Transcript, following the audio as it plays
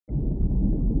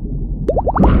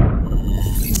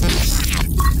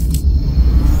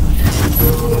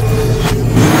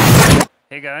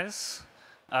Hey guys.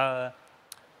 My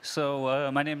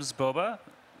name is Boba.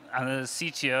 I'm the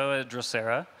CTO at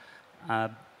Drosera. Uh,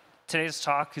 Today's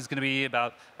talk is going to be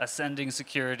about ascending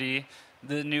security,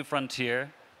 the new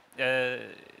frontier.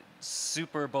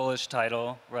 Super bullish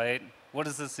title, right? What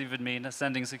does this even mean?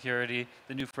 Ascending security,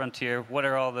 the new frontier. What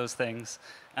are all those things?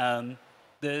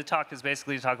 The talk is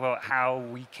basically to talk about how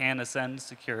we can ascend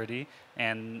security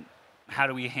and how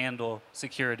do we handle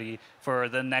security for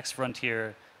the next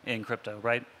frontier in crypto,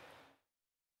 right?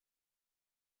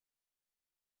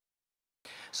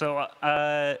 So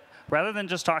rather than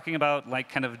just talking about like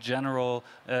kind of general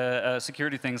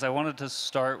security things, I wanted to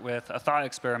start with a thought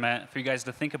experiment for you guys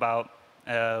to think about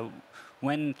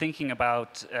when thinking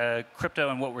about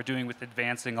crypto and what we're doing with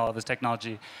advancing all of this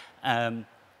technology. And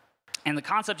the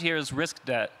concept here is risk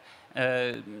debt.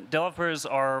 Developers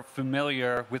are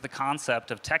familiar with the concept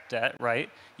of tech debt, right?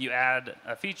 You add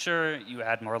a feature, you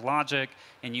add more logic,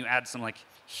 and you add some like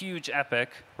huge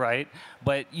epic, right?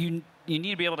 But you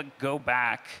need to be able to go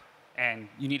back and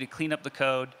you need to clean up the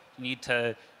code, you need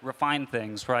to refine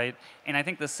things, right? And I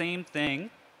think the same thing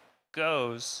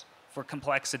goes for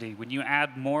complexity. When you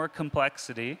add more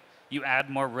complexity, you add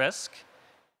more risk,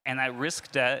 and that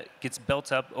risk debt gets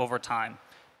built up over time.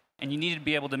 And you need to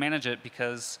be able to manage it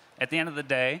because at the end of the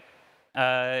day,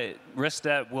 risk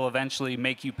debt will eventually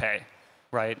make you pay,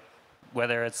 right?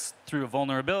 Whether it's through a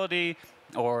vulnerability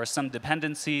or some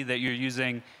dependency that you're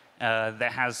using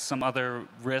that has some other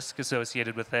risk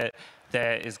associated with it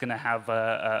that is going to have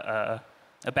a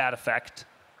bad effect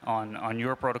on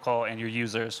your protocol and your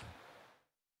users.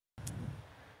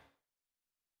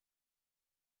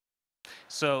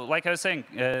 So like I was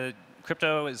saying,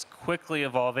 crypto is quickly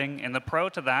evolving, and the pro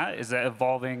to that is that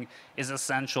evolving is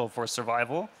essential for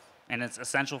survival, and it's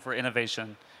essential for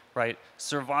innovation, right?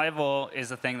 Survival is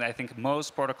the thing that I think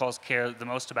most protocols care the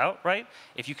most about, right?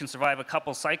 If you can survive a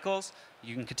couple cycles,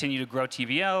 you can continue to grow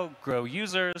TVL, grow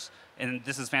users, and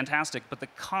this is fantastic. But the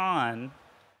con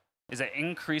is that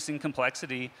increasing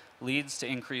complexity leads to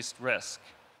increased risk.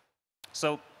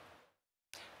 So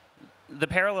the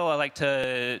parallel I like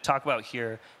to talk about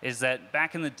here is that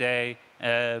back in the day,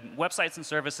 websites and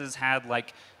services had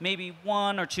like maybe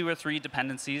 1 or 2 or 3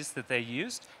 dependencies that they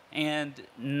used, and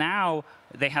now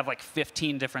they have like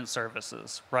 15 different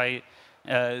services, right?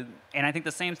 And I think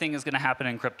the same thing is going to happen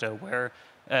in crypto, where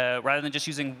rather than just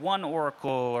using one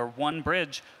oracle or one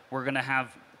bridge, we're going to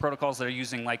have protocols that are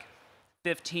using like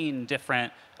 15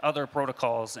 different other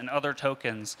protocols and other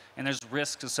tokens, and there's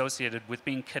risks associated with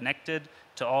being connected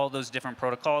to all those different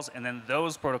protocols, and then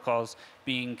those protocols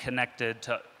being connected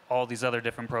to all these other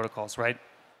different protocols, right?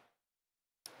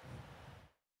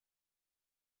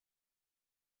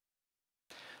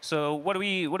 So what do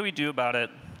we do about it?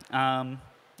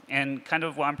 And kind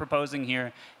of what I'm proposing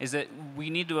here is that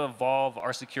we need to evolve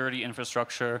our security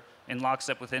infrastructure in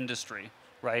lockstep with industry,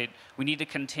 right? We need to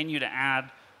continue to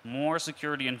add more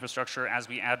security infrastructure as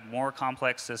we add more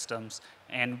complex systems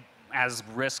and as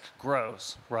risk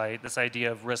grows, right? This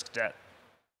idea of risk debt.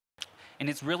 And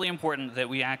it's really important that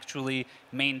we actually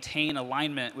maintain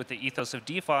alignment with the ethos of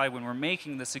DeFi when we're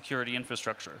making the security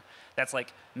infrastructure. That's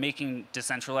like making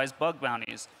decentralized bug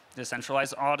bounties,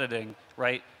 decentralized auditing,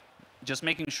 right? Just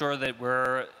making sure that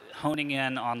we're honing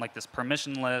in on like this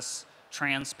permissionless,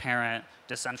 transparent,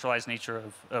 decentralized nature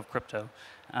of crypto.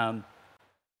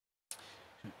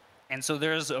 And so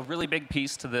there's a really big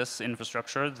piece to this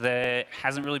infrastructure that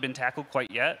hasn't really been tackled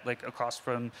quite yet, like across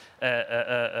from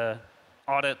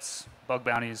audits, bug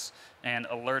bounties, and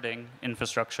alerting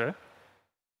infrastructure.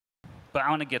 But I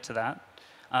want to get to that.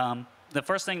 The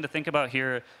first thing to think about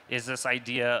here is this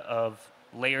idea of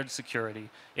layered security.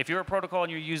 If you're a protocol and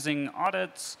you're using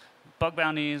audits, bug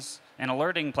bounties, and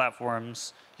alerting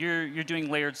platforms, you're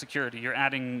doing layered security. You're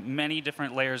adding many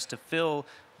different layers to fill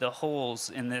the holes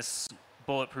in this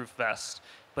bulletproof vest.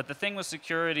 But the thing with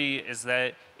security is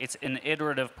that it's an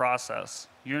iterative process.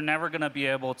 You're never going to be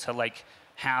able to like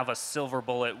have a silver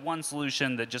bullet, one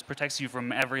solution that just protects you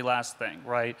from every last thing,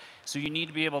 right? So you need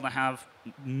to be able to have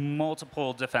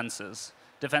multiple defenses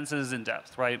in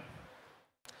depth, right?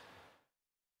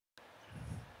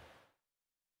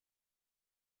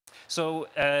 So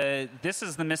this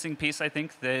is the missing piece, I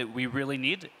think, that we really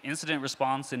need: incident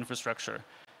response infrastructure.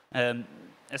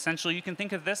 Essentially, you can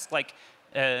think of this like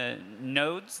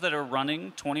nodes that are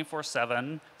running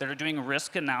 24/7, that are doing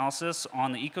risk analysis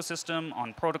on the ecosystem,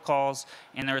 on protocols,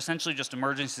 and they're essentially just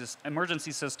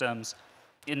emergency systems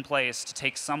in place to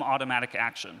take some automatic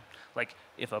action. Like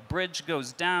if a bridge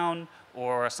goes down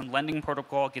or some lending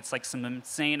protocol gets like some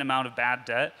insane amount of bad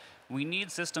debt, we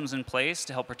need systems in place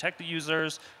to help protect the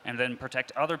users and then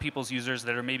protect other people's users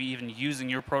that are maybe even using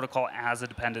your protocol as a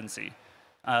dependency.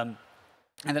 And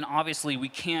then obviously, we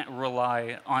can't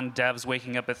rely on devs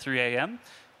waking up at 3 a.m.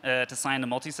 To sign a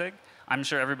multisig. I'm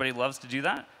sure everybody loves to do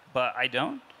that, but I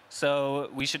don't. So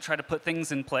we should try to put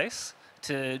things in place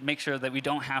to make sure that we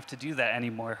don't have to do that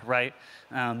anymore, right?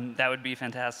 That would be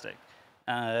fantastic.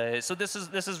 So this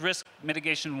is risk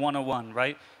mitigation 101,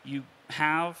 right? You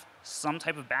have some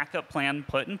type of backup plan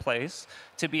put in place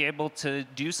to be able to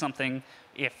do something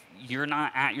if you're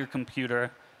not at your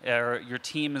computer, or your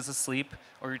team is asleep,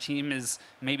 or your team is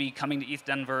maybe coming to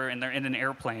ETHDenver and they're in an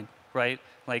airplane, right?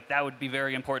 Like that would be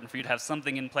very important for you to have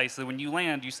something in place so when you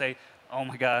land, you say, oh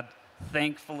my God,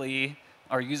 thankfully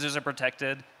our users are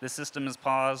protected, the system is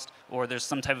paused, or there's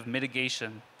some type of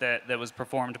mitigation that was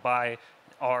performed by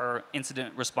our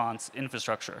incident response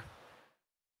infrastructure.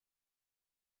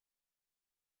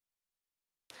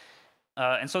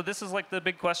 And so this is like the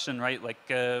big question, right? Like,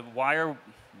 why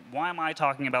am I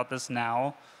talking about this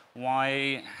now?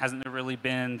 Why hasn't there really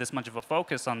been this much of a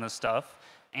focus on this stuff?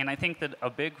 And I think that a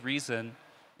big reason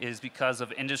is because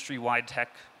of industry-wide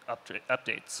tech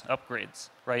upgrades,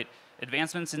 right?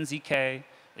 Advancements in ZK,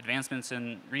 advancements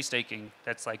in restaking.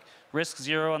 That's like risk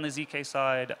zero on the ZK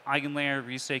side, EigenLayer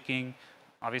restaking,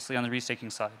 obviously on the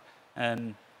restaking side.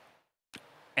 And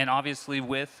obviously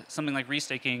with something like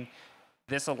restaking,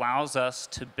 this allows us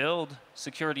to build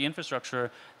security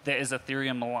infrastructure that is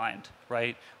Ethereum aligned,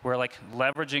 right? We're like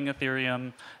leveraging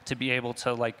Ethereum to be able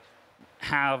to like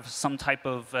have some type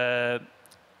of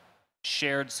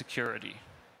shared security.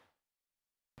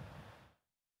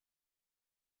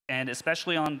 And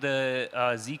especially on the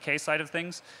ZK side of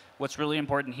things, what's really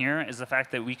important here is the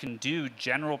fact that we can do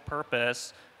general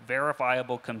purpose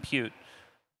verifiable compute.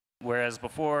 Whereas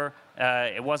before,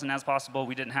 it wasn't as possible.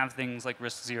 We didn't have things like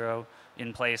risk zero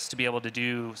in place to be able to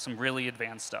do some really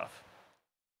advanced stuff.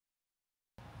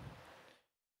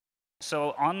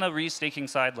 So on the restaking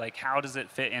side, like how does it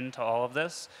fit into all of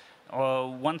this?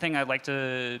 One thing I'd like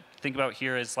to think about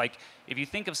here is like if you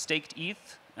think of staked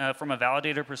ETH from a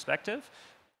validator perspective,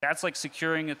 that's like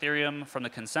securing Ethereum from the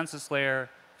consensus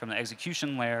layer, from the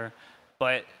execution layer.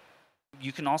 But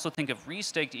you can also think of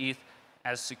restaked ETH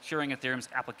as securing Ethereum's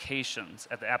applications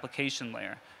at the application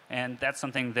layer. And that's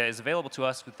something that is available to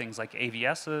us with things like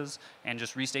AVSs and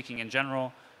just restaking in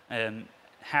general.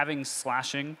 Having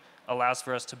slashing allows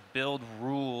for us to build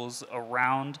rules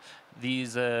around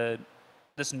these,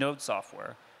 this node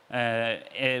software.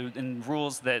 And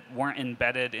rules that weren't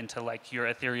embedded into like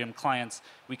your Ethereum clients.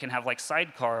 We can have like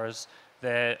sidecars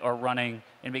that are running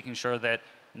and making sure that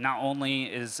not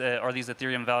only are these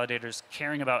Ethereum validators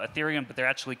caring about Ethereum, but they're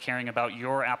actually caring about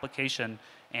your application.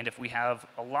 And if we have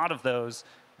a lot of those,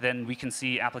 then we can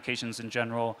see applications in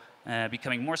general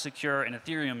becoming more secure and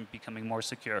Ethereum becoming more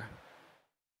secure.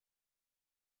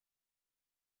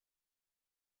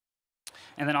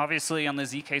 And then obviously on the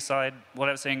ZK side, what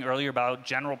I was saying earlier about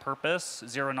general purpose,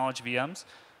 zero knowledge VMs,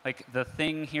 like the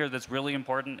thing here that's really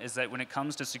important is that when it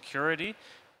comes to security,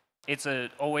 it's a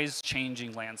always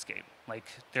changing landscape. Like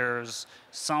there's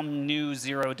some new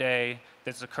 0 day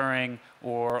that's occurring,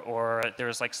 or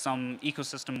there's like some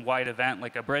ecosystem-wide event,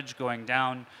 like a bridge going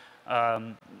down.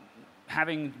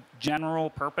 Having general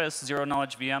purpose zero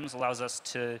knowledge VMs allows us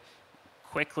to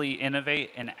quickly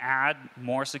innovate and add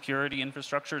more security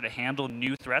infrastructure to handle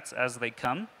new threats as they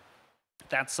come.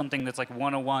 That's something that's like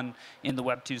 101 in the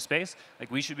Web 2 space. Like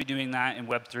we should be doing that in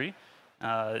Web 3.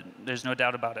 There's no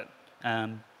doubt about it.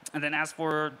 And then as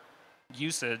for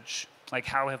usage, like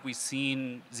how have we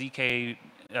seen ZK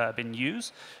been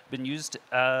used?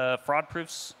 Fraud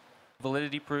proofs,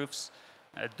 validity proofs.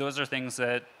 Those are things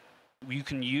that you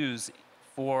can use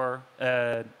for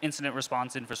incident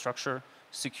response infrastructure,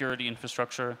 security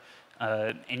infrastructure,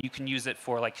 and you can use it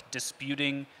for like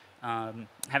disputing,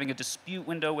 having a dispute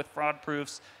window with fraud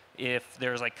proofs if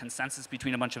there's like consensus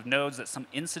between a bunch of nodes that some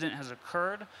incident has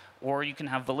occurred, or you can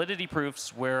have validity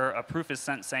proofs where a proof is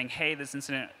sent saying, hey, this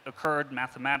incident occurred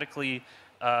mathematically,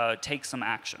 take some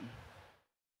action.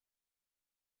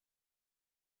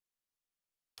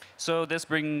 So this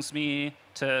brings me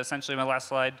to essentially my last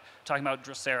slide, talking about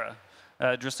Drosera.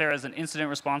 Drosera is an incident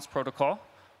response protocol,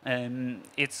 and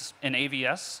it's an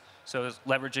AVS, so it's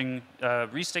leveraging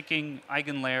restaking,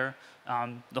 EigenLayer.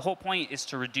 The whole point is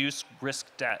to reduce risk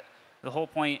debt. The whole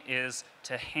point is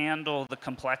to handle the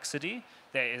complexity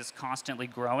that is constantly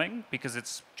growing because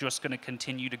it's just going to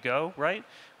continue to go, right?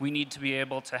 We need to be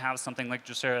able to have something like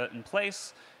Drosera in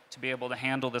place to be able to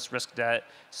handle this risk debt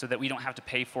so that we don't have to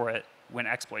pay for it when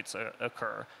exploits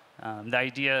occur. The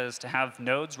idea is to have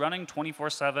nodes running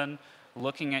 24/7,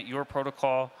 looking at your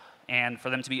protocol, and for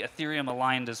them to be Ethereum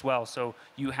aligned as well. So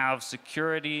you have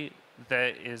security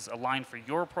that is aligned for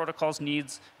your protocol's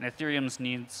needs and Ethereum's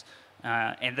needs.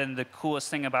 And then the coolest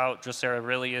thing about Drosera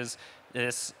really is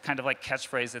this kind of like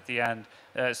catchphrase at the end,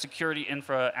 security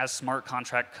infra as smart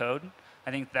contract code.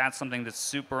 I think that's something that's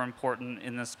super important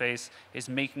in this space, is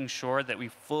making sure that we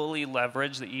fully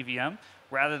leverage the EVM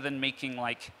rather than making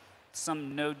like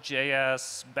some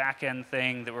Node.js backend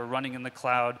thing that we're running in the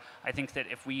cloud. I think that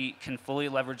if we can fully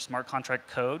leverage smart contract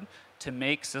code to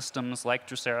make systems like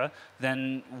Drosera,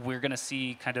 then we're going to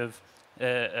see kind of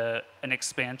an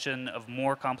expansion of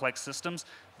more complex systems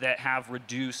that have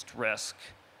reduced risk.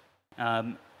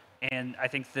 And I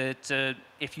think that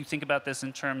if you think about this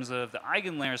in terms of the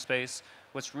EigenLayer space,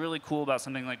 what's really cool about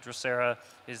something like Drosera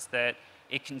is that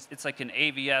it's like an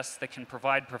AVS that can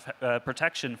provide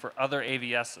protection for other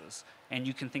AVSs. And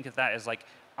you can think of that as like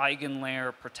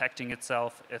EigenLayer protecting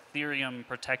itself, Ethereum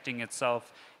protecting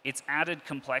itself. It's added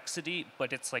complexity,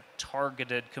 but it's like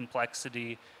targeted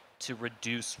complexity to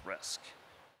reduce risk.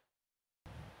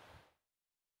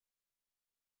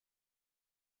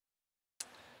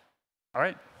 All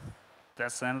right,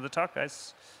 that's the end of the talk,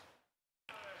 guys.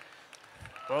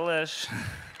 Bullish.